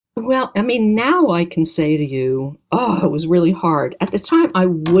Well, I mean, now I can say to you, oh, it was really hard. At the time, I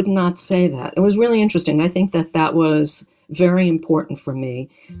would not say that. It was really interesting. I think that that was very important for me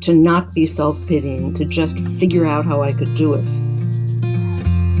to not be self pitying, to just figure out how I could do it.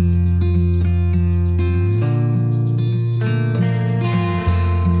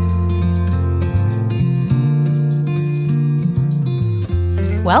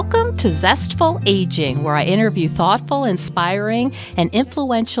 Welcome to Zestful Aging, where I interview thoughtful, inspiring, and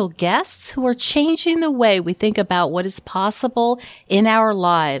influential guests who are changing the way we think about what is possible in our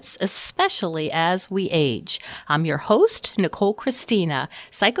lives, especially as we age. I'm your host, Nicole Christina,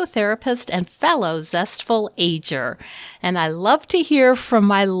 psychotherapist and fellow Zestful Ager. And I love to hear from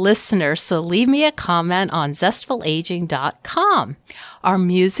my listeners, so leave me a comment on zestfulaging.com. Our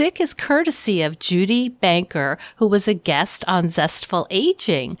music is courtesy of Judy Banker, who was a guest on Zestful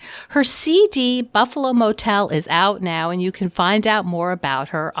Aging. Her CD, Buffalo Motel, is out now, and you can find out more about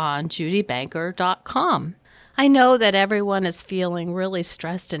her on judybanker.com. I know that everyone is feeling really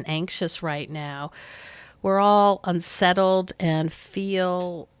stressed and anxious right now. We're all unsettled and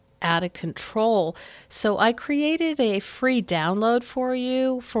feel out of control. So I created a free download for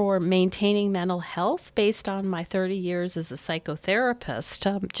you for maintaining mental health based on my 30 years as a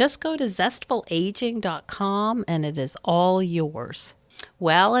psychotherapist. Just go to zestfulaging.com and it is all yours.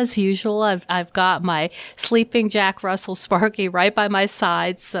 Well, as usual, I've got my sleeping Jack Russell Sparky right by my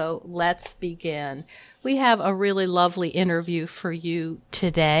side, so let's begin. We have a really lovely interview for you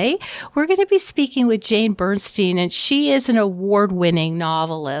today. We're going to be speaking with Jane Bernstein, and she is an award-winning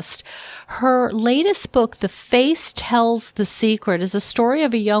novelist. Her latest book, The Face Tells the Secret, is a story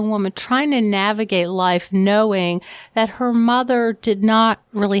of a young woman trying to navigate life knowing that her mother did not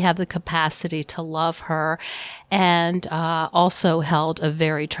really have the capacity to love her and also held a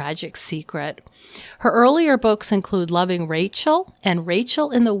very tragic secret. Her earlier books include Loving Rachel and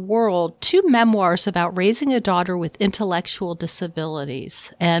Rachel in the World, two memoirs about raising a daughter with intellectual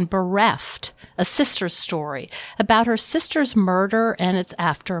disabilities, and Bereft, a sister's story about her sister's murder and its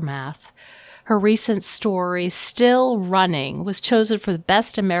aftermath. Her recent story, Still Running, was chosen for the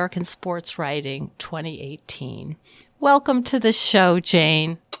Best American Sports Writing 2018. Welcome to the show,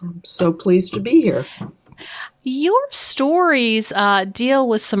 Jane. I'm so pleased to be here. Your stories deal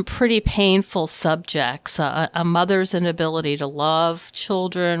with some pretty painful subjects, a mother's inability to love,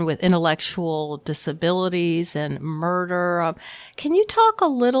 children with intellectual disabilities, and murder. Can you talk a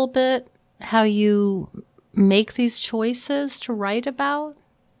little bit how you make these choices to write about?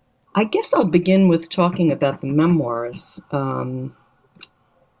 I guess I'll begin with talking about the memoirs. I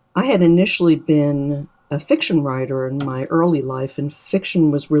had initially been a fiction writer in my early life, and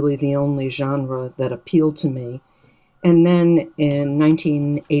fiction was really the only genre that appealed to me. And then in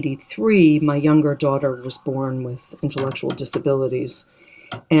 1983, my younger daughter was born with intellectual disabilities,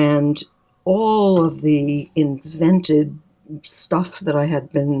 and all of the invented stuff that I had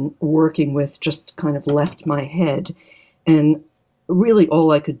been working with just kind of left my head. And really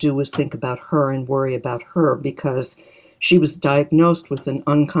all I could do was think about her and worry about her, because she was diagnosed with an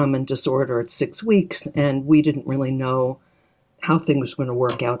uncommon disorder at 6 weeks, and we didn't really know how things were going to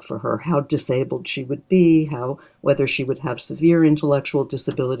work out for her, how disabled she would be, whether she would have severe intellectual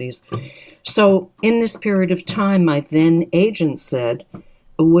disabilities. So in this period of time, my then agent said,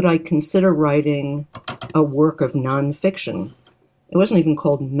 would I consider writing a work of nonfiction? It wasn't even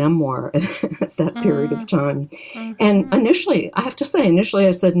called memoir at that period of time. Mm-hmm. And initially, I have to say, I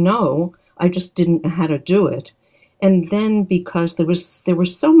said no. I just didn't know how to do it. And then because there were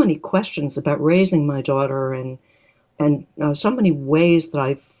so many questions about raising my daughter and so many ways that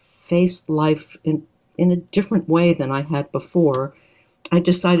I faced life in a different way than I had before, I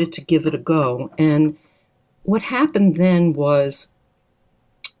decided to give it a go. And what happened then was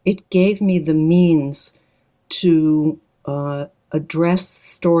it gave me the means to address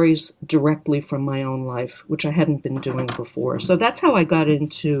stories directly from my own life, which I hadn't been doing before. So that's how I got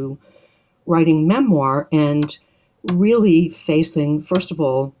into writing memoir and really facing, first of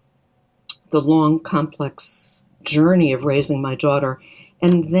all, the long, complex journey of raising my daughter,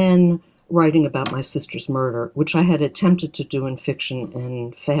 and then writing about my sister's murder, which I had attempted to do in fiction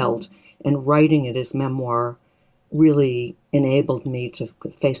and failed. And writing it as memoir really enabled me to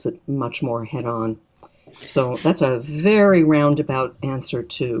face it much more head on. So that's a very roundabout answer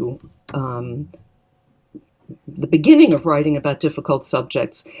to the beginning of writing about difficult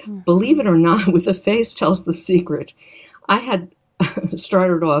subjects. Mm-hmm. Believe it or not, with The Face Tells the Secret, I had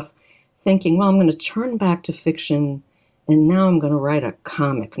started off thinking, well, I'm going to turn back to fiction, and now I'm going to write a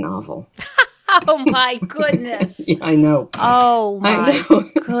comic novel. Oh my goodness. Yeah, I know. Oh my I know.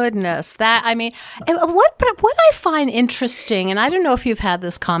 goodness. What I find interesting, and I don't know if you've had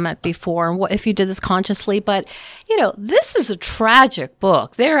this comment before and if you did this consciously, but this is a tragic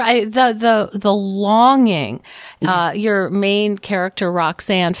book. The longing your main character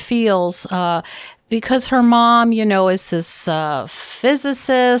Roxanne feels because her mom, is this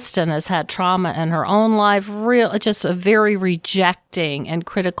physicist and has had trauma in her own life, just a very rejecting and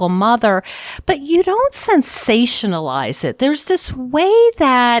critical mother. But you don't sensationalize it. There's this way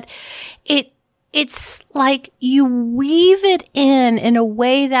that it's like you weave it in a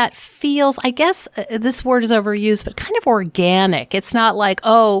way that feels, I guess this word is overused, but kind of organic. It's not like,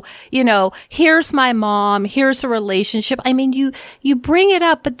 here's my mom, here's a relationship. I mean, you bring it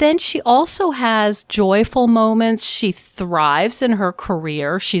up, but then she also has joyful moments. She thrives in her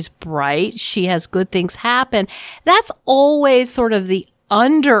career. She's bright. She has good things happen. That's always sort of the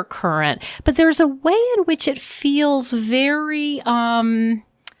undercurrent, but there's a way in which it feels very,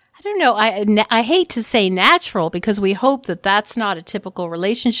 I don't know. I hate to say natural because we hope that that's not a typical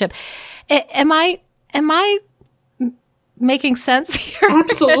relationship. Am I making sense here?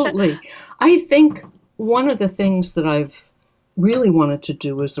 Absolutely. I think one of the things that I've really wanted to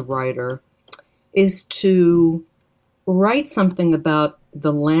do as a writer is to write something about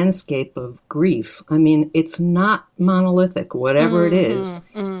the landscape of grief. I mean, it's not monolithic, whatever it is.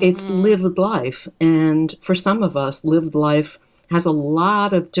 It's lived life. And for some of us, lived life has a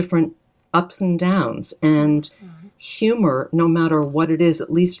lot of different ups and downs. And humor, no matter what it is,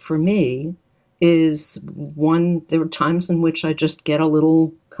 at least for me, is one. There are times in which I just get a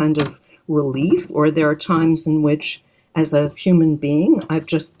little kind of relief, or there are times in which, as a human being, I've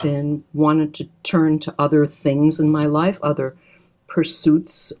just been wanted to turn to other things in my life, other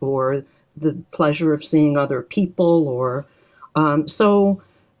pursuits, or the pleasure of seeing other people, or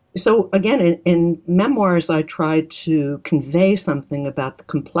So again, in memoirs, I tried to convey something about the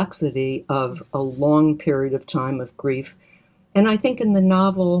complexity of a long period of time of grief. And I think in the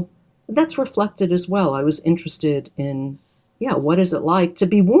novel, that's reflected as well. I was interested in, what is it like to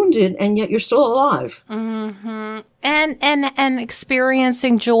be wounded and yet you're still alive? Mm-hmm. And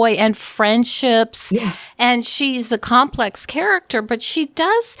experiencing joy and friendships. Yeah. And she's a complex character, but she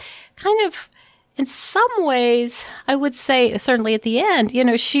does kind of, in some ways, I would say, certainly at the end,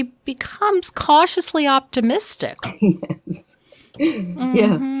 she becomes cautiously optimistic. Yes. Mm-hmm,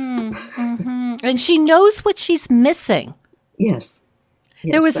 Yeah. mm-hmm. And she knows what she's missing. Yes.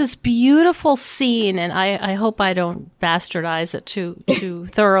 There was this beautiful scene, and I hope I don't bastardize it too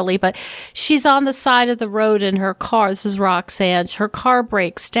thoroughly, but she's on the side of the road in her car. This is Roxanne. Her car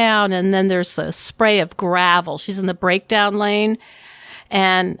breaks down, and then there's a spray of gravel. She's in the breakdown lane.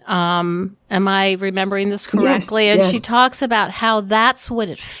 And am I remembering this correctly? Yes, and yes. She talks about how that's what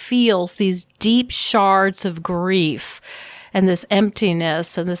it feels, these deep shards of grief and this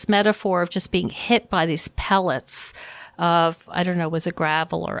emptiness and this metaphor of just being hit by these pellets of, I don't know, was it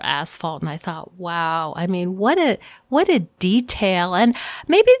gravel or asphalt? And I thought, wow, I mean, what a detail. And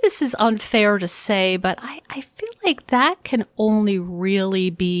maybe this is unfair to say, but I feel like that can only really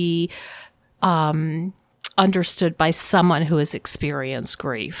be understood by someone who has experienced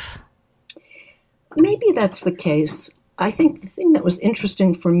grief. Maybe that's the case. I think the thing that was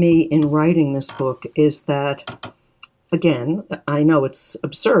interesting for me in writing this book is that, again, I know it's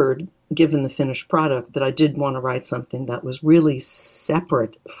absurd given the finished product, that I did want to write something that was really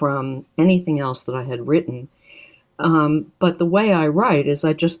separate from anything else that I had written. But the way I write is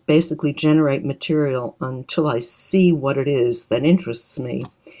I just basically generate material until I see what it is that interests me.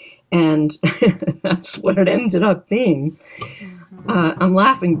 And that's what it ended up being. I'm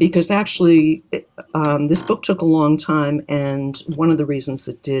laughing because actually this book took a long time, and one of the reasons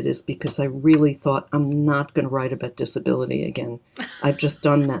it did is because I really thought I'm not going to write about disability again. I've just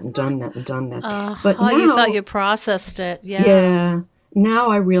done that and done that and done that. But now, you thought you processed it. Yeah. Yeah. Now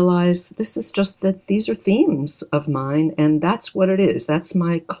I realize this is just that these are themes of mine, and that's what it is. That's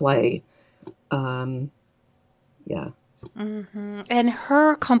my clay. Yeah. Mm-hmm. And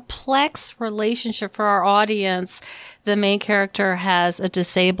her complex relationship for our audience, the main character has a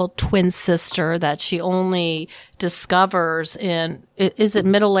disabled twin sister that she only discovers in, is it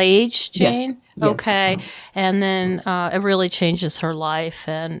middle age, Jane? Yes. Okay. And then it really changes her life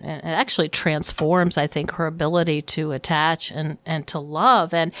and it actually transforms, I think, her ability to attach and to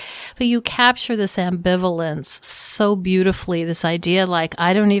love. But you capture this ambivalence so beautifully, this idea like,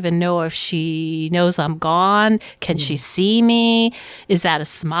 I don't even know if she knows I'm gone. Can she see me? Is that a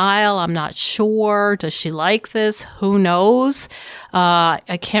smile? I'm not sure. Does she like this? Who knows?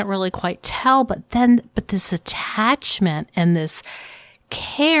 I can't really quite tell. But this attachment and this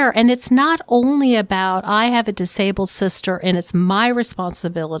care. And it's not only about, I have a disabled sister and it's my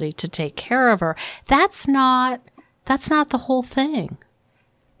responsibility to take care of her. That's not the whole thing.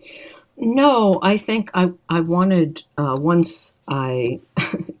 No, I think I wanted, once I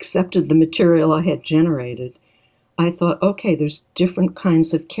accepted the material I had generated, I thought, okay, there's different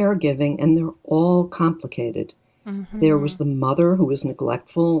kinds of caregiving, and they're all complicated. Mm-hmm. There was the mother who was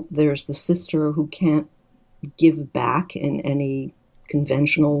neglectful. There's the sister who can't give back in any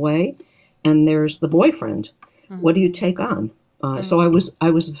conventional way. And there's the boyfriend. Mm-hmm. What do you take on? So I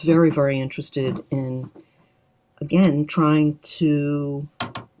was very, very interested in, again, trying to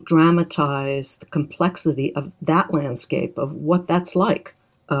dramatize the complexity of that landscape, of what that's like.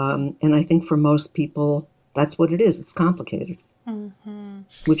 And I think for most people, that's what it is. It's complicated. Mm-hmm.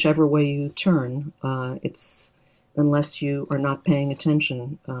 Whichever way you turn, it's, unless you are not paying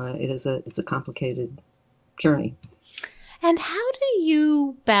attention, it's a complicated journey. And how do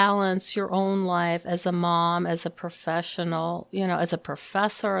you balance your own life as a mom, as a professional, as a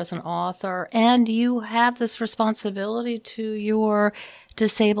professor, as an author, and you have this responsibility to your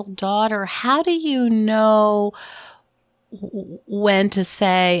disabled daughter? How do you know when to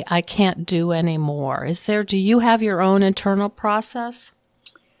say, I can't do anymore? Do you have your own internal process?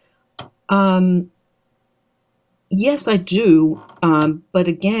 Yes, I do. But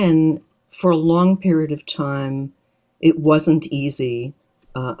again, for a long period of time, it wasn't easy.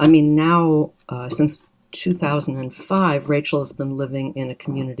 Now, since 2005, Rachel has been living in a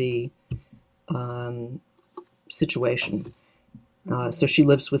community situation. So she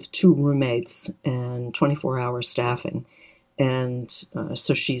lives with 2 roommates and 24-hour staffing. And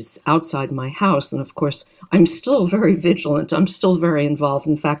so she's outside my house. And of course, I'm still very vigilant. I'm still very involved.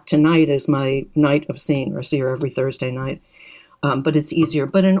 In fact, tonight is my night of seeing her. I see her every Thursday night. But it's easier.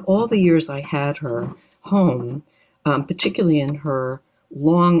 But in all the years I had her home, particularly in her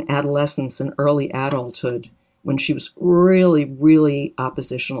long adolescence and early adulthood, when she was really, really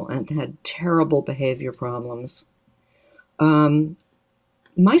oppositional and had terrible behavior problems,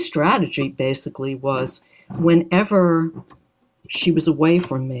 my strategy basically was, whenever she was away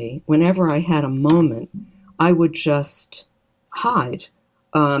from me, whenever I had a moment, I would just hide.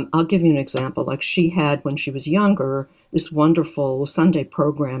 I'll give you an example. Like, she had, when she was younger, this wonderful Sunday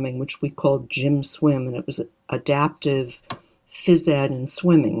programming, which we called Gym Swim, and it was adaptive phys ed and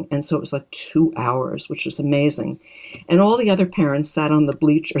swimming. And so it was like 2 hours, which was amazing. And all the other parents sat on the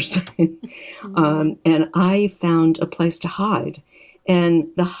bleachers. And I found a place to hide. And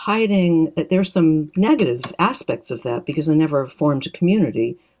the hiding, there's some negative aspects of that because I never formed a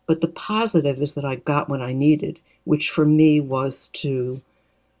community. But the positive is that I got what I needed, which for me was to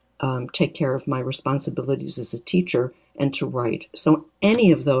take care of my responsibilities as a teacher and to write. So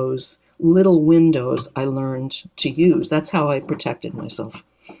any of those little windows I learned to use. That's how I protected myself.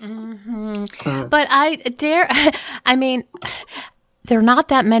 Mm-hmm. But there are not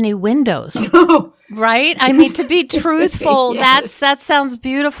that many windows. Right? To be truthful, yes. that sounds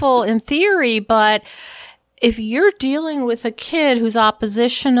beautiful in theory, but if you're dealing with a kid who's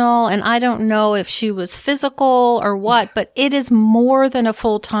oppositional, and I don't know if she was physical or what, but it is more than a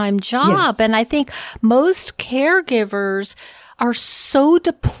full-time job. Yes. And I think most caregivers are so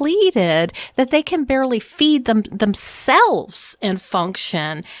depleted that they can barely feed themselves and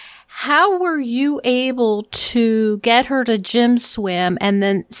function. How were you able to get her to gym swim and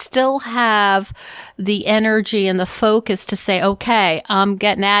then still have the energy and the focus to say, okay, I'm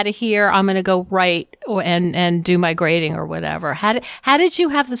getting out of here. I'm going to go write and do my grading or whatever. How did you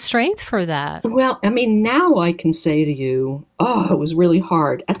have the strength for that? Well, now I can say to you, it was really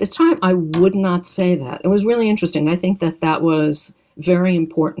hard. At the time, I would not say that. It was really interesting. I think that was very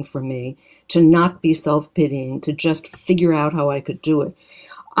important for me, to not be self-pitying, to just figure out how I could do it.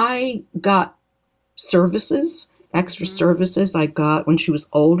 I got services, extra services. I got, when she was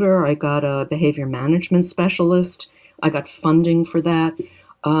older, I got a behavior management specialist. I got funding for that.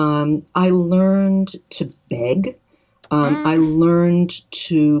 I learned to beg. I learned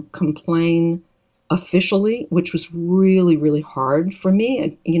to complain officially, which was really, really hard for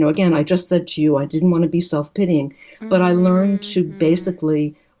me. Again, I just said to you, I didn't want to be self-pitying, but I learned to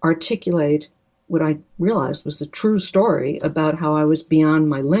basically articulate what I realized was a true story about how I was beyond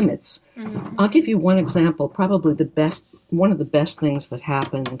my limits. Mm-hmm. I'll give you one example, probably one of the best things that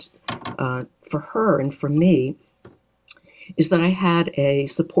happened for her and for me is that I had a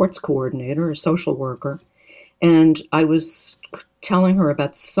supports coordinator, a social worker, and I was telling her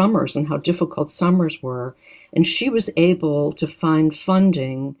about summers and how difficult summers were, and she was able to find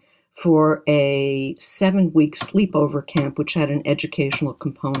funding for a 7-week sleepover camp, which had an educational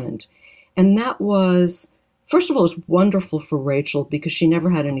component. And that was, first of all, it was wonderful for Rachel because she never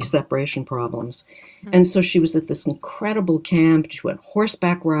had any separation problems. And so she was at this incredible camp. She went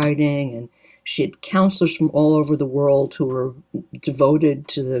horseback riding, and she had counselors from all over the world who were devoted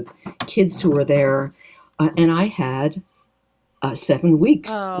to the kids who were there. And I had 7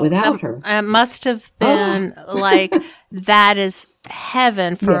 weeks without her. It must have been like, that is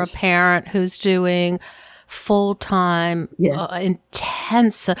heaven for a parent who's doing full-time,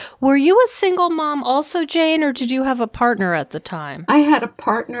 intense. Were you a single mom also, Jane, or did you have a partner at the time? I had a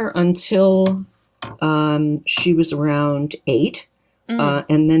partner until she was around 8.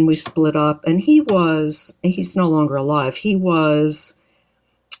 And then we split up, and he's no longer alive. He was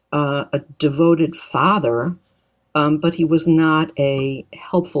a devoted father, but he was not a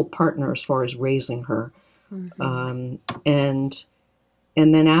helpful partner as far as raising her.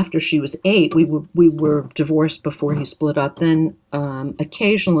 And then after she was 8, we were divorced before he split up. Then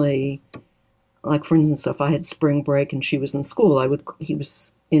occasionally, like for instance, if I had spring break and she was in school, he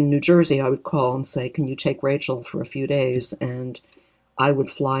was in New Jersey, I would call and say, "Can you take Rachel for a few days?" And I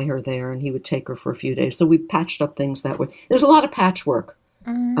would fly her there, and he would take her for a few days. So we patched up things that way. There's a lot of patchwork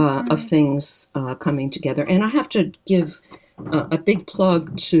of things coming together. And I have to give a big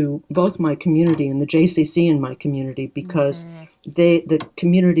plug to both my community and the JCC in my community, because the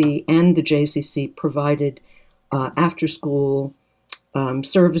community and the JCC provided after-school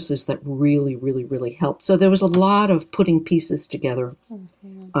services that really, really, really helped. So there was a lot of putting pieces together.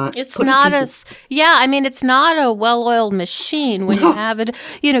 It's not it's not a well-oiled machine when you have it.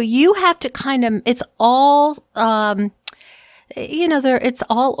 You have to kind of, it's all, it's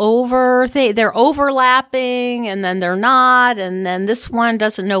all over. They're overlapping, and then they're not, and then this one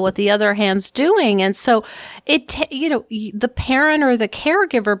doesn't know what the other hand's doing. And so the parent or the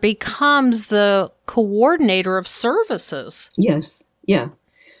caregiver becomes the coordinator of services. Yes. Yeah.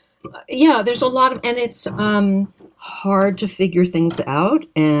 There's a lot of, and it's hard to figure things out.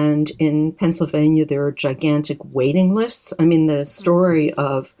 And in Pennsylvania, there are gigantic waiting lists. I mean, the story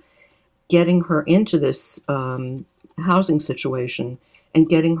of getting her into this housing situation and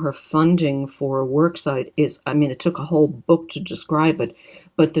getting her funding for a work site it took a whole book to describe it.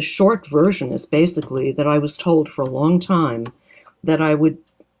 But the short version is basically that I was told for a long time that I would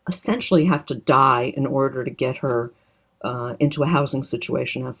essentially have to die in order to get her into a housing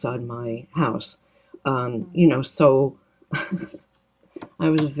situation outside my house. So I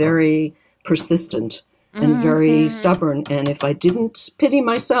was very persistent and very stubborn. And if I didn't pity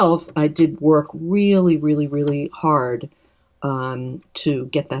myself, I did work really, really, really hard to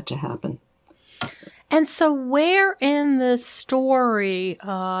get that to happen. And so where in the story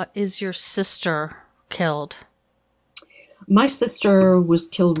is your sister killed? My sister was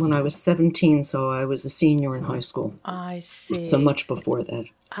killed when I was 17, so I was a senior in high school. I see. So much before that.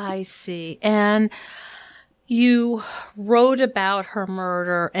 I see. And you wrote about her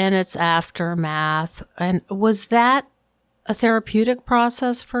murder and its aftermath. And was that a therapeutic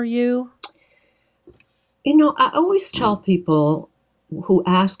process for you? I always tell people who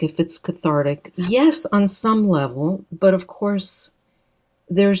ask if it's cathartic, yes, on some level, but of course,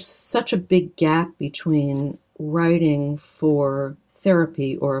 there's such a big gap between writing for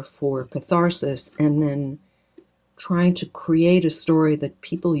therapy or for catharsis and then trying to create a story that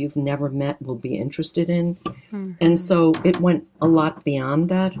people you've never met will be interested in. And so it went a lot beyond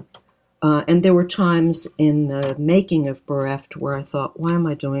that. And there were times in the making of Bereft where I thought, why am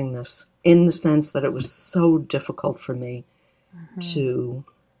I doing this? In the sense that it was so difficult for me to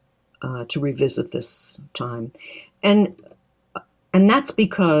revisit this time. And that's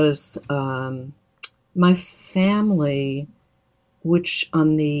because my family, which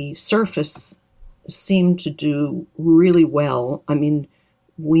on the surface seemed to do really well, I mean,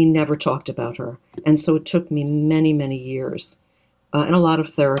 we never talked about her. And so it took me many, many years and a lot of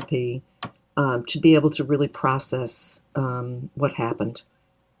therapy to be able to really process what happened.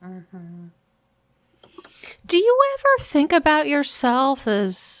 Do you ever think about yourself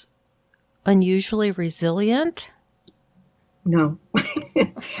as unusually resilient? No.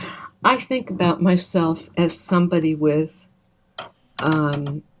 I think about myself as somebody with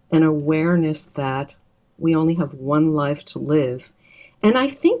an awareness that we only have one life to live. And I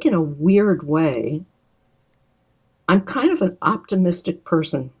think in a weird way, I'm kind of an optimistic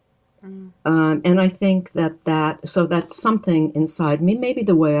person. And I think so that's something inside me, maybe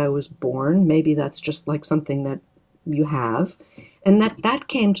the way I was born, maybe that's just like something that you have. And that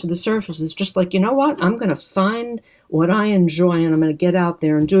came to the surface. It's just like, you know what, I'm going to find what I enjoy and I'm going to get out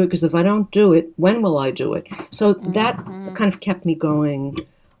there and do it, because if I don't do it, when will I do it? So that kind of kept me going,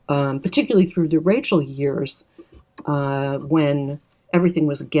 particularly through the Rachel years, when everything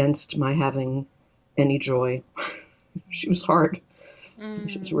was against my having any joy. She was hard.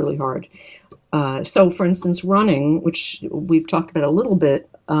 She was Mm. really hard. So, for instance, running, which we've talked about a little bit,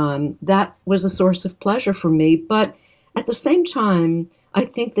 that was a source of pleasure for me. But at the same time, I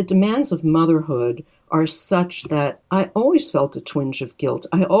think the demands of motherhood are such that I always felt a twinge of guilt.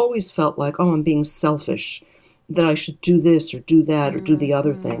 I always felt like, oh, I'm being selfish, that I should do this or do that or do the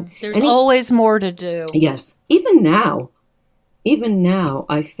other thing. There's always more to do. Yes, even now,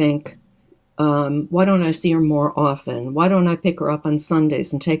 I think, why don't I see her more often? Why don't I pick her up on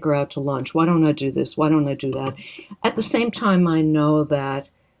Sundays and take her out to lunch? Why don't I do this? Why don't I do that? At the same time, I know that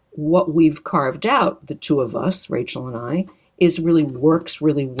what we've carved out, the two of us, Rachel and I, is really works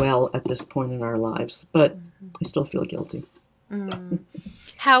really well at this point in our lives. But I still feel guilty. Mm.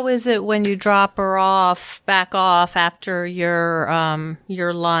 How is it when you drop her back off after your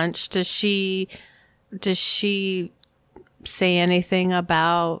lunch? Does she say anything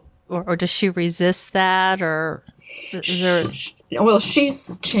about, or does she resist that, or Well,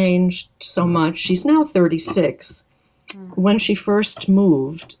 she's changed so much. She's now 36. When she first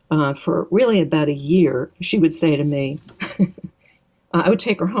moved, for really about a year, she would say to me, I would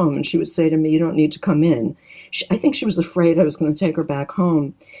take her home, and she would say to me, you don't need to come in. I think she was afraid I was going to take her back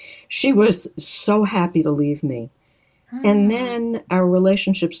home. She was so happy to leave me. And then our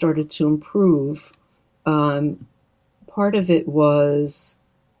relationship started to improve. Part of it was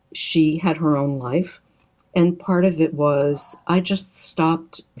she had her own life, and part of it was I just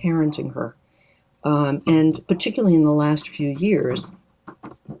stopped parenting her. And particularly in the last few years,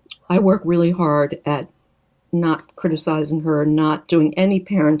 I work really hard at not criticizing her, not doing any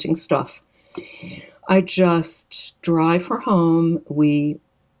parenting stuff. I just drive her home.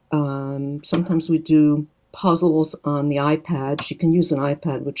 Sometimes we do puzzles on the iPad. She can use an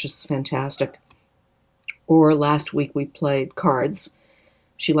iPad, which is fantastic. Or last week we played cards.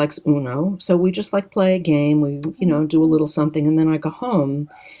 She likes Uno. So we just play a game. We, do a little something, and then I go home.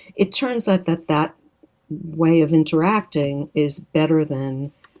 It turns out that way of interacting is better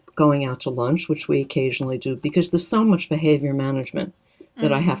than going out to lunch, which we occasionally do, because there's so much behavior management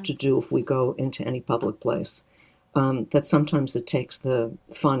that I have to do if we go into any public place, that sometimes it takes the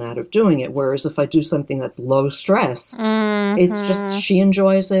fun out of doing it. Whereas if I do something that's low stress, it's just she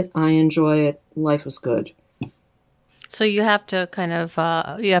enjoys it, I enjoy it, life is good. So you have to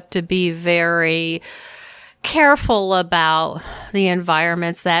you have to be very careful about the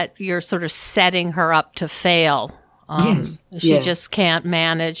environments that you're sort of setting her up to fail. Yes. She just can't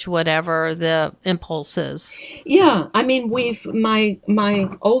manage whatever the impulse is. Yeah. I mean, my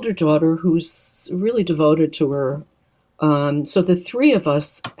older daughter, who's really devoted to her. So the three of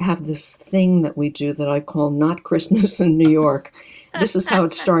us have this thing that we do that I call Not Christmas in New York. This is how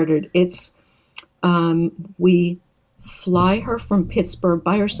it started. It's, we fly her from Pittsburgh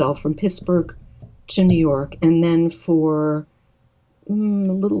by herself, from Pittsburgh to New York. And then for a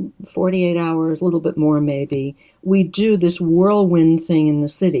little 48 hours, a little bit more maybe, we do this whirlwind thing in the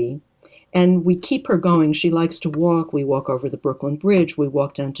city, and we keep her going. She likes to walk. We walk over the Brooklyn Bridge. We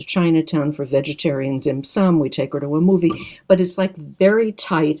walk down to Chinatown for vegetarian dim sum. We take her to a movie, but it's very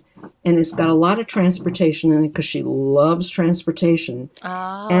tight, and it's got a lot of transportation in it because she loves transportation.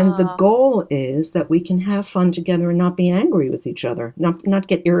 And the goal is that we can have fun together and not be angry with each other, not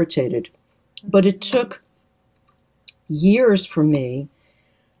get irritated. But it took years for me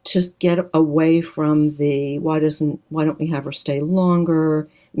to get away from the why don't we have her stay longer?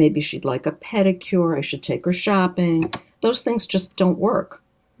 Maybe she'd like a pedicure. I should take her shopping. Those things just don't work.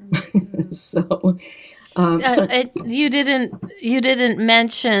 So you didn't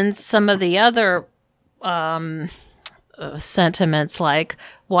mention some of the other sentiments, like,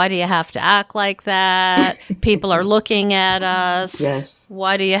 why do you have to act like that? People are looking at us. Yes.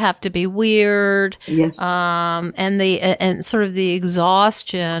 Why do you have to be weird? Yes. And sort of the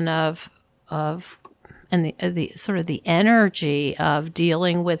exhaustion of the sort of the energy of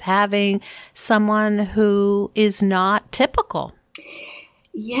dealing with having someone who is not typical.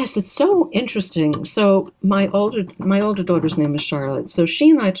 Yes, it's so interesting. So my older daughter's name is Charlotte. So she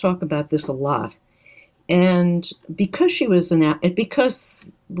and I talk about this a lot. And because because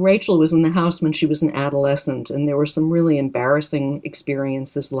Rachel was in the house when she was an adolescent, and there were some really embarrassing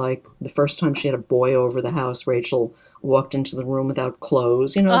experiences, like the first time she had a boy over the house, Rachel walked into the room without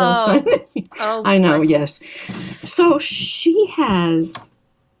clothes, those kind of I know, yes. So she has,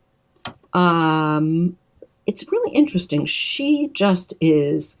 it's really interesting. She just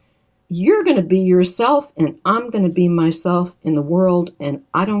is, you're going to be yourself, and I'm going to be myself in the world, and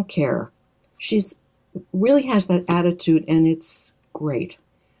I don't care. She's really has that attitude, and it's great.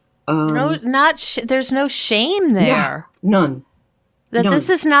 There's no shame there. Yeah, none. That No, this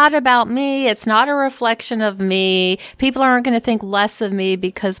is not about me. It's not a reflection of me. People aren't going to think less of me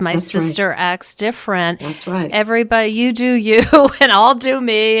because my that's right. sister acts different. That's right. Everybody, you do you, and I'll do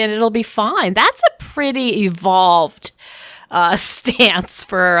me, and it'll be fine. That's a pretty evolved stance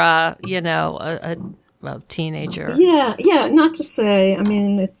for, a teenager. Yeah. Not to say, I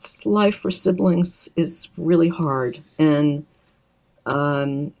mean, it's life for siblings is really hard. And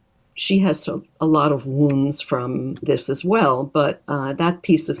she has a lot of wounds from this as well. But that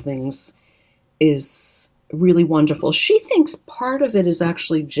piece of things is really wonderful. She thinks part of it is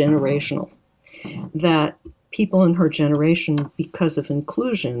actually generational, that people in her generation, because of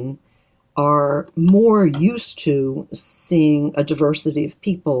inclusion, are more used to seeing a diversity of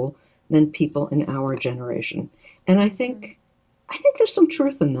people than people in our generation. And I think there's some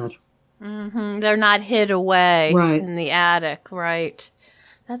truth in that. Mm-hmm. They're not hid away Right. in the attic, right?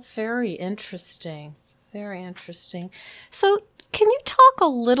 That's very interesting. Very interesting. So, can you talk a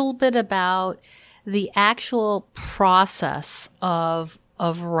little bit about the actual process of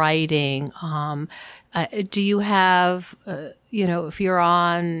writing? Do you have, if you're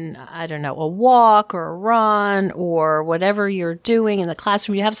on, I don't know, a walk or a run or whatever you're doing in the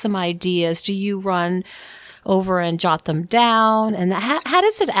classroom, you have some ideas. Do you run over and jot them down? And how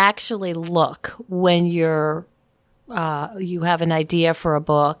does it actually look when you have an idea for a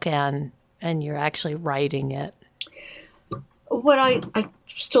book and you're actually writing it? What I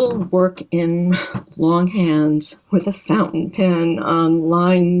still work in longhand with a fountain pen on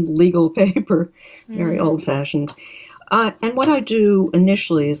lined legal paper, very old-fashioned. And what I do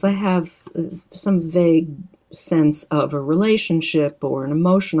initially is I have some vague sense of a relationship or an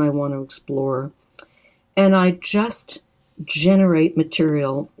emotion I want to explore, and I just generate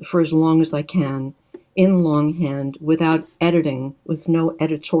material for as long as I can in longhand without editing, with no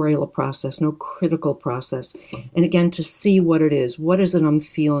editorial process, no critical process. And again, to see what it is. What is it I'm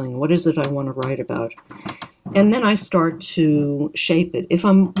feeling? What is it I want to write about? And then I start to shape it. If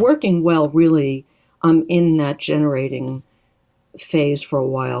I'm working well, really, I'm in that generating phase for a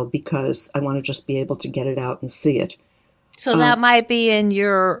while because I want to just be able to get it out and see it. So that might be in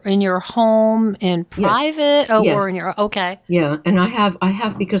your home, in private, yes. Or in your, okay. Yeah, and I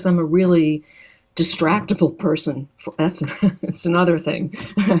have because I'm a really distractible person. It's another thing.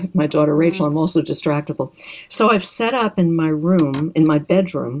 My daughter Rachel, I'm also distractible. So I've set up in my room, in my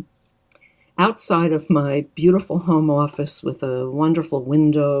bedroom, outside of my beautiful home office with a wonderful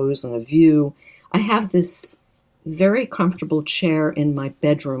windows and a view. I have this very comfortable chair in my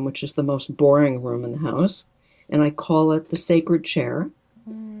bedroom, which is the most boring room in the house, and I call it the sacred chair.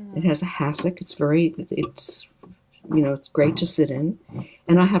 It has a hassock. It's great to sit in.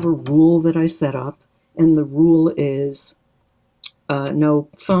 And I have a rule that I set up, and the rule is no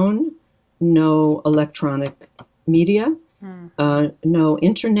phone, no electronic media, no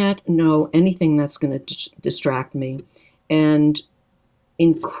internet, no anything that's going to distract me. And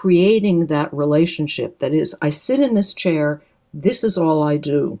in creating that relationship, that is, I sit in this chair, this is all I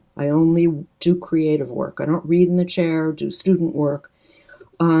do. I only do creative work. I don't read in the chair, do student work.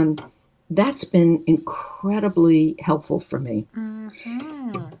 That's been incredibly helpful for me.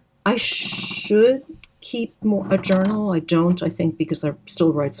 I should keep a journal. I don't, I think, because I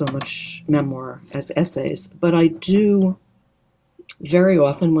still write so much memoir as essays. But I do very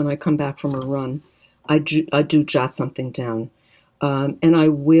often when I come back from a run, I do jot something down. And I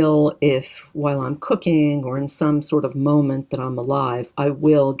will, if while I'm cooking or in some sort of moment that I'm alive, I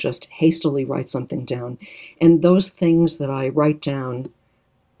will just hastily write something down. And those things that I write down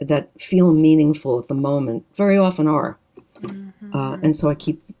that feel meaningful at the moment very often are. And so I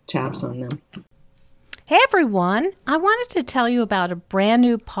keep tabs on them. Hey everyone, I wanted to tell you about a brand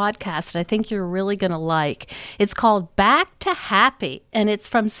new podcast that I think you're really going to like. It's called Back to Happy, and it's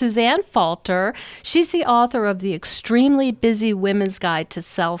from Suzanne Falter. She's the author of The Extremely Busy Women's Guide to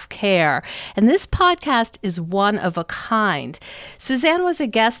Self-Care, and this podcast is one of a kind. Suzanne was a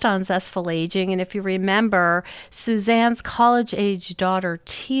guest on Zestful Aging, and if you remember, Suzanne's college-age daughter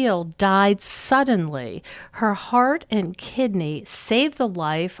Teal died suddenly. Her heart and kidney saved the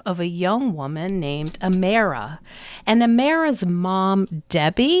life of a young woman named Amara. And Amara's mom,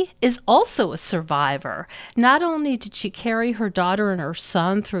 Debbie, is also a survivor. Not only did she carry her daughter and her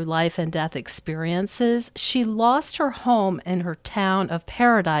son through life and death experiences, she lost her home in her town of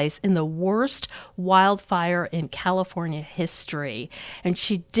Paradise in the worst wildfire in California history. And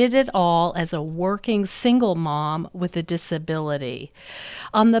she did it all as a working single mom with a disability.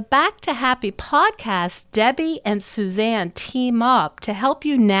 On the Back to Happy podcast, Debbie and Suzanne team up to help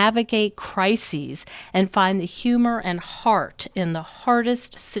you navigate crises and find the humor and heart in the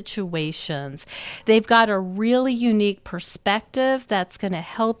hardest situations. They've got a really unique perspective that's going to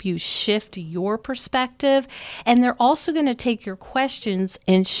help you shift your perspective, and they're also going to take your questions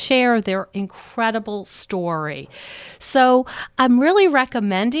and share their incredible story. So I'm really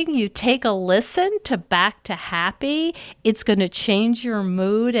recommending you take a listen to Back to Happy. It's going to change your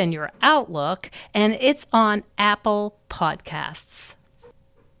mood and your outlook, and it's on Apple Podcasts.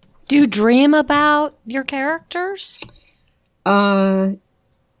 Do you dream about your characters? No,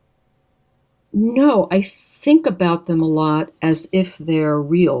 I think about them a lot as if they're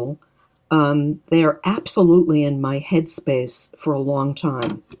real. They are absolutely in my headspace for a long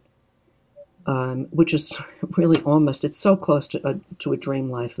time, which is really almost, it's so close to a dream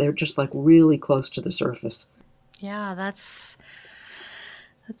life. They're just like really close to the surface. Yeah, that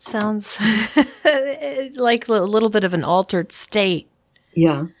sounds like a little bit of an altered state.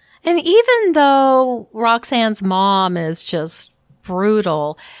 Yeah. And even though Roxanne's mom is just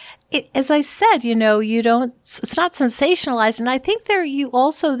brutal, as I said, it's not sensationalized. And I think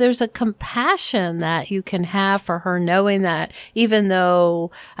there's a compassion that you can have for her, knowing that even though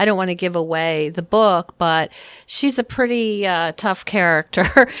I don't want to give away the book, but she's a pretty tough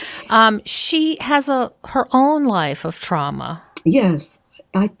character. She has her own life of trauma. Yes.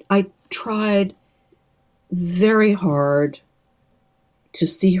 I tried very hard to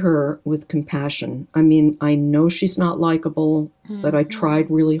see her with compassion. I mean, I know she's not likable, but I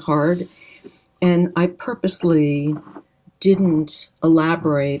tried really hard. And I purposely didn't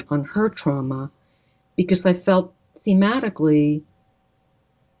elaborate on her trauma because I felt thematically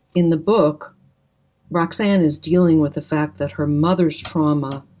in the book, Roxanne is dealing with the fact that her mother's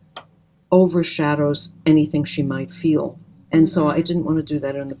trauma overshadows anything she might feel. And so I didn't want to do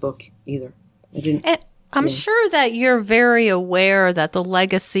that in the book either. I didn't. I'm sure that you're very aware that the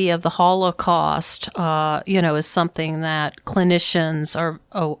legacy of the Holocaust, is something that clinicians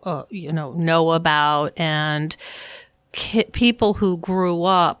know about, and people who grew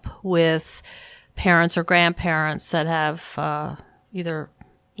up with parents or grandparents that have either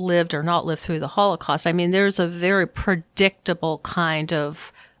lived or not lived through the Holocaust. I mean, there's a very predictable kind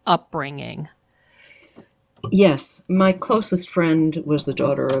of upbringing. Yes, my closest friend was the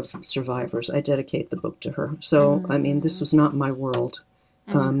daughter of survivors. I dedicate the book to her. So, I mean, this was not my world.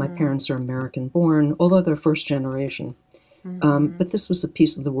 My parents are American born, although they're first generation. But this was a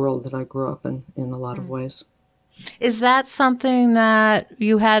piece of the world that I grew up in a lot of ways. Is that something that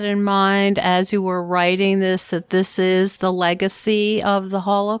you had in mind as you were writing this, that this is the legacy of the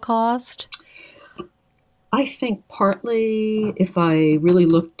Holocaust? I think partly, if I really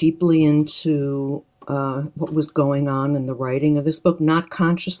look deeply into what was going on in the writing of this book, not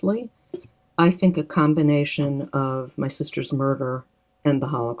consciously, I think a combination of my sister's murder and the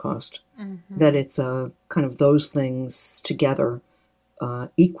Holocaust, that it's kind of those things together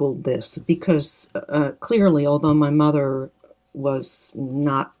equaled this, because clearly, although my mother was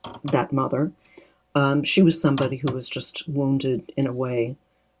not that mother, she was somebody who was just wounded in a way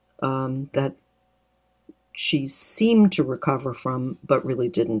that she seemed to recover from, but really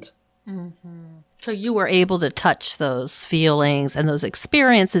didn't. So you were able to touch those feelings and those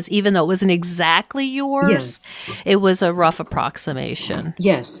experiences, even though it wasn't exactly yours. Yes. It was a rough approximation.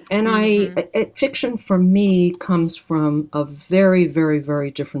 Yes. And fiction for me comes from a very, very, very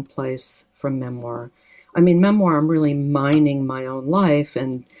different place from memoir. I mean, memoir, I'm really mining my own life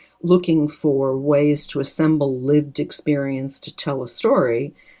and looking for ways to assemble lived experience to tell a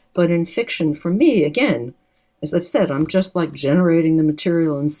story. But in fiction, for me, again, as I've said, I'm just like generating the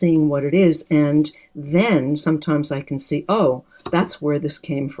material and seeing what it is. And then sometimes I can see, oh, that's where this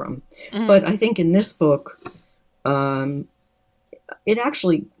came from. But I think in this book, it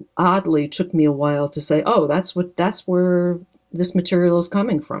actually oddly took me a while to say, oh, that's where this material is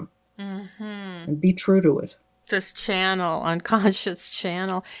coming from. And be true to it. This channel, unconscious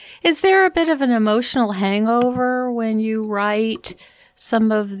channel. Is there a bit of an emotional hangover when you write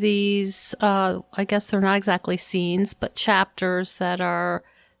some of these, I guess they're not exactly scenes, but chapters that are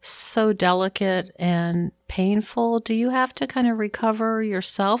so delicate and painful? Do you have to kind of recover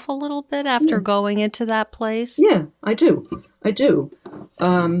yourself a little bit after going into that place? Yeah, I do.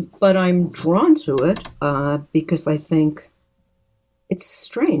 But I'm drawn to it because I think it's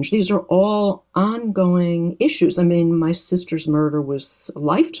strange. These are all ongoing issues. I mean, my sister's murder was a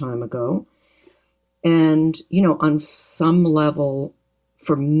lifetime ago. And, on some level,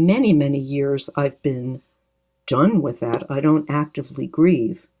 for many, many years, I've been done with that. I don't actively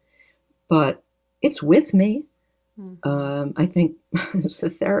grieve, but it's with me. I think as a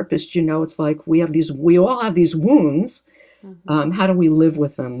therapist, it's like we all have these wounds, How do we live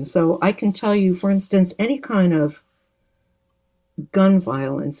with them? So I can tell you, for instance, any kind of gun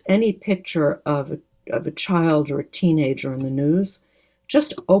violence, any picture of a child or a teenager in the news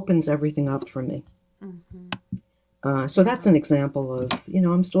just opens everything up for me. So that's an example of,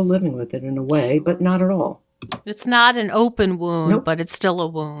 I'm still living with it in a way, but not at all. It's not an open wound, Nope. but it's still a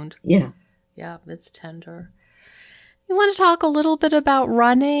wound. Yeah. Yeah, it's tender. You want to talk a little bit about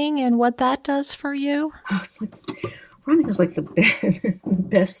running and what that does for you? Running is like the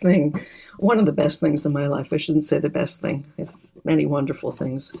best thing, one of the best things in my life. I shouldn't say the best thing. I have many wonderful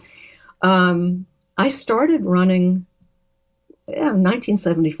things. I started running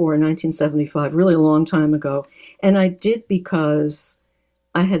 1974, 1975, really a long time ago. And I did because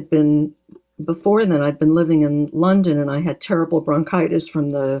before then, I'd been living in London and I had terrible bronchitis from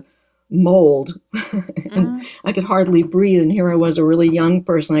the mold. And I could hardly breathe. And here I was, a really young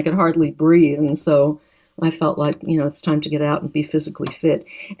person. I could hardly breathe. And so I felt like, it's time to get out and be physically fit.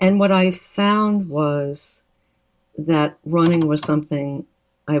 And what I found was that running was something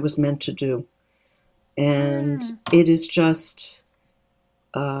I was meant to do. And it is just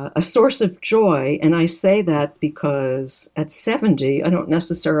a source of joy. And I say that because at 70, I don't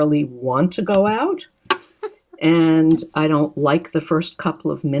necessarily want to go out. And I don't like the first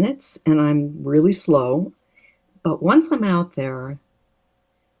couple of minutes. And I'm really slow. But once I'm out there,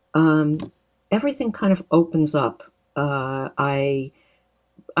 everything kind of opens up. I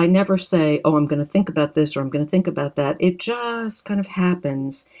never say, oh, I'm going to think about this or I'm going to think about that. It just kind of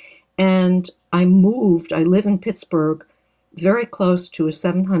happens. And I live in Pittsburgh, very close to a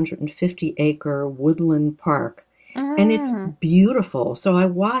 750-acre woodland park. And it's beautiful. So I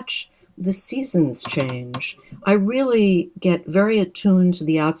watch the seasons change. I really get very attuned to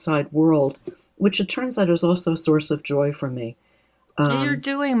the outside world, which it turns out is also a source of joy for me. You're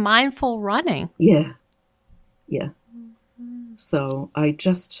doing mindful running. Yeah. Yeah. So I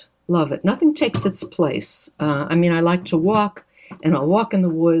just love it. Nothing takes its place. I like to walk, and I'll walk in the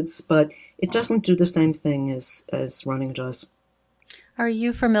woods, but it doesn't do the same thing as running does. Are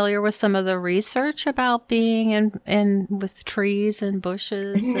you familiar with some of the research about being in with trees and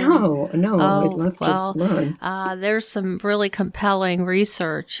bushes? No, I'd love to learn. There's some really compelling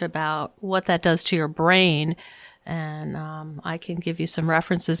research about what that does to your brain. And I can give you some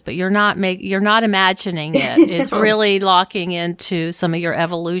references, but you're not imagining it. It's really locking into some of your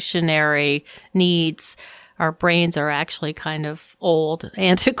evolutionary needs. Our brains are actually kind of old,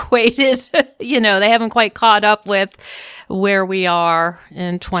 antiquated. They haven't quite caught up with where we are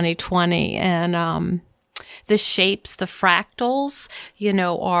in 2020. And the shapes, the fractals,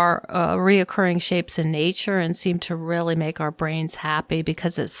 are reoccurring shapes in nature and seem to really make our brains happy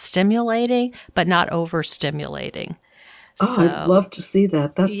because it's stimulating, but not overstimulating. Oh, So, I'd love to see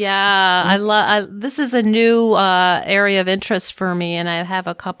that. this is a new area of interest for me, and I have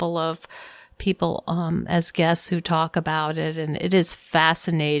a couple of people as guests who talk about it, and it is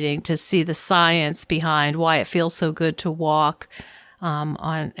fascinating to see the science behind why it feels so good to walk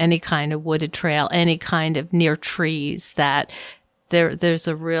on any kind of wooded trail, any kind of near trees. That there's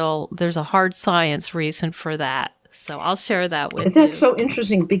a hard science reason for that. So I'll share that with you. That's so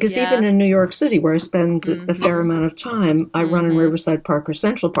interesting because even in New York City, where I spend a fair amount of time, I run in Riverside Park or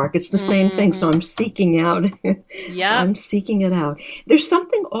Central Park. It's the same thing. So I'm seeking out. I'm seeking it out. There's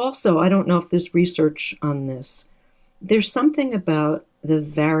something also, I don't know if there's research on this. There's something about the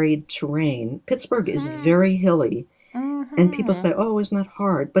varied terrain. Pittsburgh is very hilly. And people say, oh, isn't that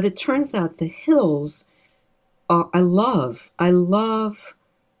hard? But it turns out the hills I love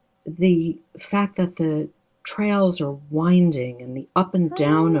the fact that the trails are winding and the up and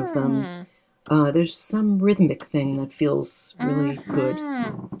down of them. There's some rhythmic thing that feels really good.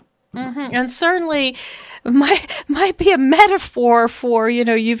 And certainly might be a metaphor for,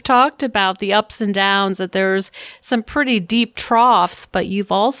 you've talked about the ups and downs, that there's some pretty deep troughs, but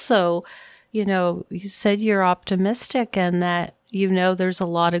you've also, you said you're optimistic and that, there's a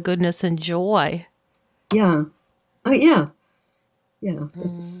lot of goodness and joy. Yeah. Yeah,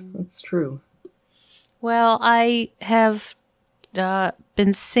 that's true. Well, I have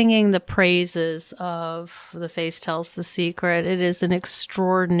been singing the praises of The Face Tells the Secret. It is an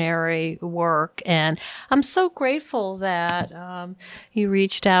extraordinary work, and I'm so grateful that you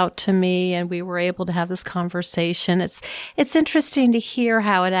reached out to me and we were able to have this conversation. It's interesting to hear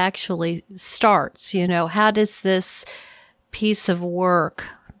how it actually starts. How does this piece of work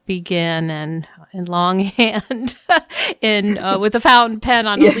begin and in longhand with a fountain pen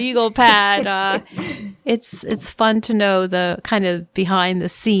on a legal pad. It's fun to know the kind of behind the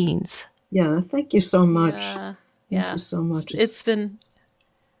scenes. Yeah, thank you so much. Yeah. Thank you so much. It's been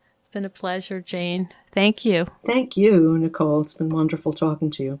been a pleasure, Jane. Thank you. Thank you, Nicole. It's been wonderful talking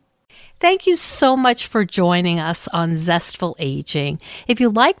to you. Thank you so much for joining us on Zestful Aging. If you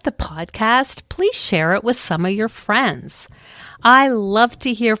like the podcast, please share it with some of your friends. I love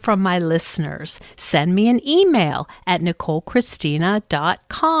to hear from my listeners. Send me an email at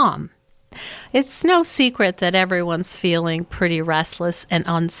NicoleChristina.com. It's no secret that everyone's feeling pretty restless and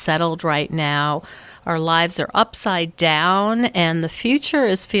unsettled right now. Our lives are upside down and the future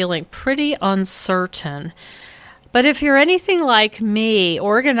is feeling pretty uncertain. But if you're anything like me,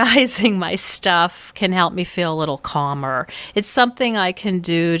 organizing my stuff can help me feel a little calmer. It's something I can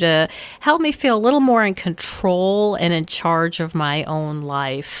do to help me feel a little more in control and in charge of my own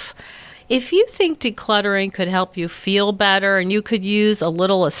life. If you think decluttering could help you feel better and you could use a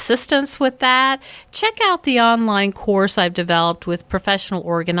little assistance with that, check out the online course I've developed with professional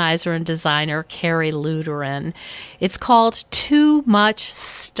organizer and designer Carrie Luderin. It's called Too Much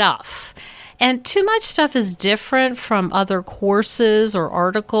Stuff. And Too Much Stuff is different from other courses or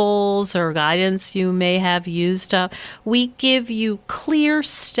articles or guidance you may have used up. We give you clear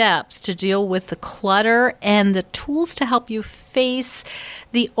steps to deal with the clutter and the tools to help you face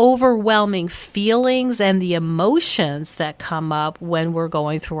the overwhelming feelings and the emotions that come up when we're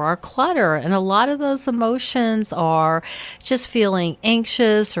going through our clutter. And a lot of those emotions are just feeling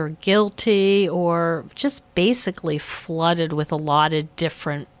anxious or guilty or just basically flooded with a lot of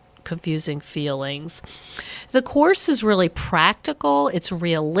different confusing feelings. The course is really practical. It's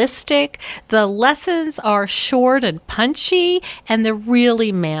realistic. The lessons are short and punchy, and they're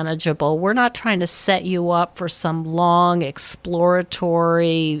really manageable. We're not trying to set you up for some long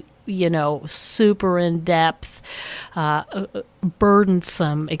exploratory, super in-depth,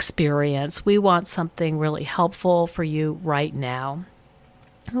 burdensome experience. We want something really helpful for you right now.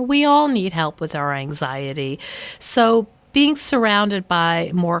 We all need help with our anxiety. So being surrounded by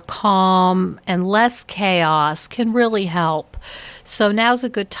more calm and less chaos can really help. So now's a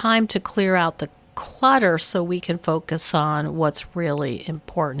good time to clear out the clutter so we can focus on what's really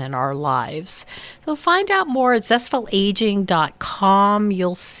important in our lives. So find out more at zestfulaging.com.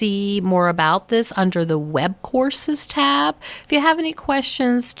 You'll see more about this under the web courses tab. If you have any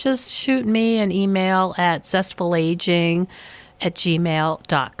questions, just shoot me an email at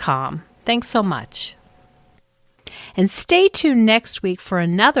zestfulaging@gmail.com. Thanks so much. And stay tuned next week for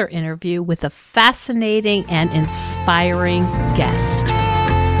another interview with a fascinating and inspiring guest.